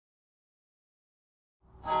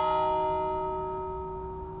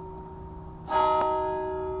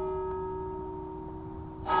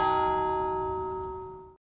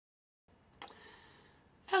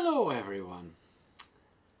Hello everyone.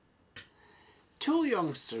 Two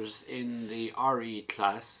youngsters in the RE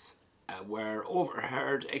class were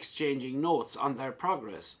overheard exchanging notes on their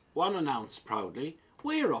progress. One announced proudly,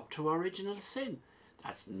 "We're up to original sin."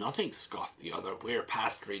 "That's nothing," scoffed the other. "We're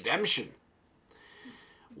past redemption."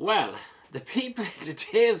 Well, the people in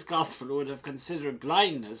today's gospel would have considered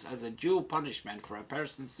blindness as a due punishment for a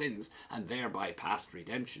person's sins and thereby past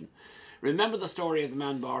redemption. Remember the story of the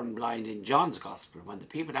man born blind in John's Gospel, when the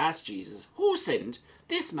people asked Jesus, "Who sinned,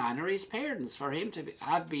 this man or his parents, for him to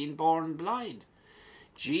have been born blind?"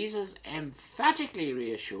 Jesus emphatically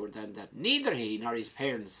reassured them that neither he nor his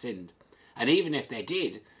parents sinned, and even if they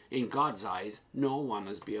did, in God's eyes, no one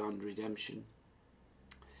is beyond redemption.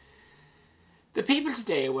 The people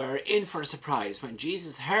today were in for a surprise when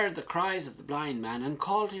Jesus heard the cries of the blind man and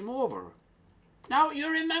called him over. Now, you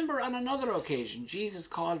remember on another occasion, Jesus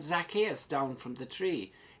called Zacchaeus down from the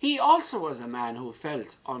tree. He also was a man who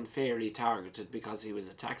felt unfairly targeted because he was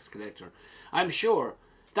a tax collector. I'm sure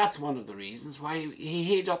that's one of the reasons why he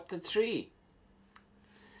hid up the tree.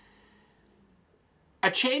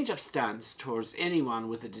 A change of stance towards anyone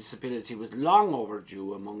with a disability was long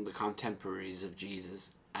overdue among the contemporaries of Jesus,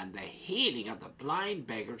 and the healing of the blind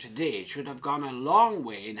beggar today should have gone a long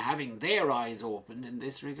way in having their eyes opened in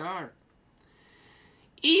this regard.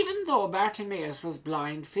 Even though Bartimaeus was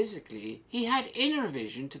blind physically, he had inner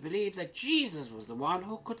vision to believe that Jesus was the one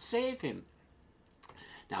who could save him.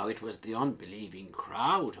 Now, it was the unbelieving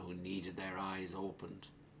crowd who needed their eyes opened.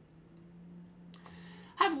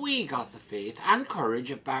 Have we got the faith and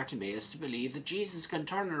courage of Bartimaeus to believe that Jesus can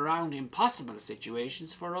turn around impossible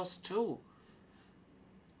situations for us too?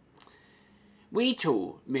 We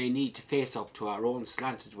too may need to face up to our own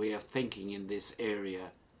slanted way of thinking in this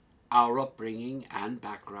area. Our upbringing and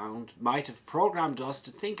background might have programmed us to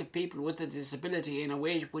think of people with a disability in a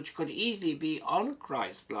way which could easily be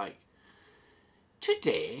un-Christ-like.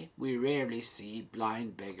 Today, we rarely see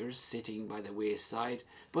blind beggars sitting by the wayside,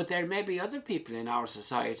 but there may be other people in our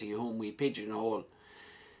society whom we pigeonhole.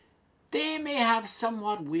 They may have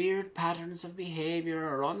somewhat weird patterns of behaviour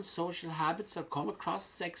or unsocial habits, or come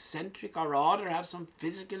across as eccentric or odd, or have some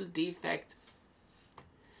physical defect.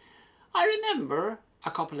 I remember a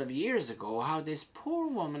couple of years ago how this poor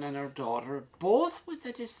woman and her daughter, both with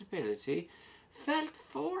a disability, felt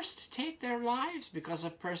forced to take their lives because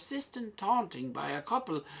of persistent taunting by a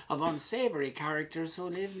couple of unsavoury characters who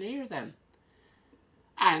live near them.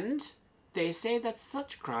 And they say that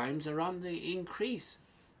such crimes are on the increase.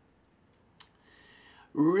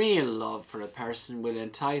 Real love for a person will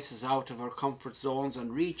entice us out of our comfort zones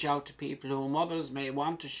and reach out to people whom others may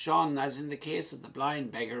want to shun, as in the case of the blind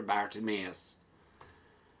beggar Bartimaeus.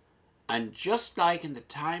 And just like in the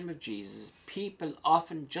time of Jesus, people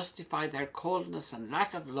often justify their coldness and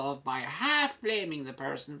lack of love by half blaming the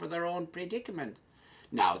person for their own predicament.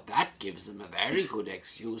 Now that gives them a very good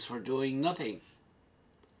excuse for doing nothing.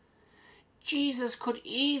 Jesus could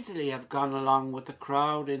easily have gone along with the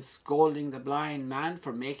crowd in scolding the blind man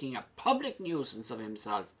for making a public nuisance of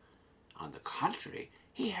himself. On the contrary,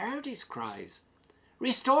 he heard his cries,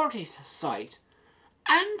 restored his sight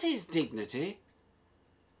and his dignity.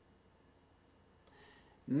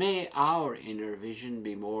 May our inner vision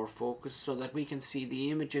be more focused so that we can see the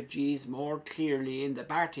image of Jesus more clearly in the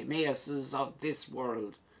Bartimaeuses of this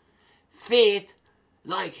world. Faith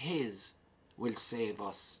like his will save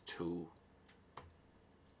us too.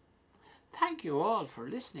 Thank you all for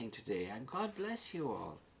listening today, and God bless you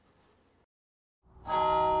all.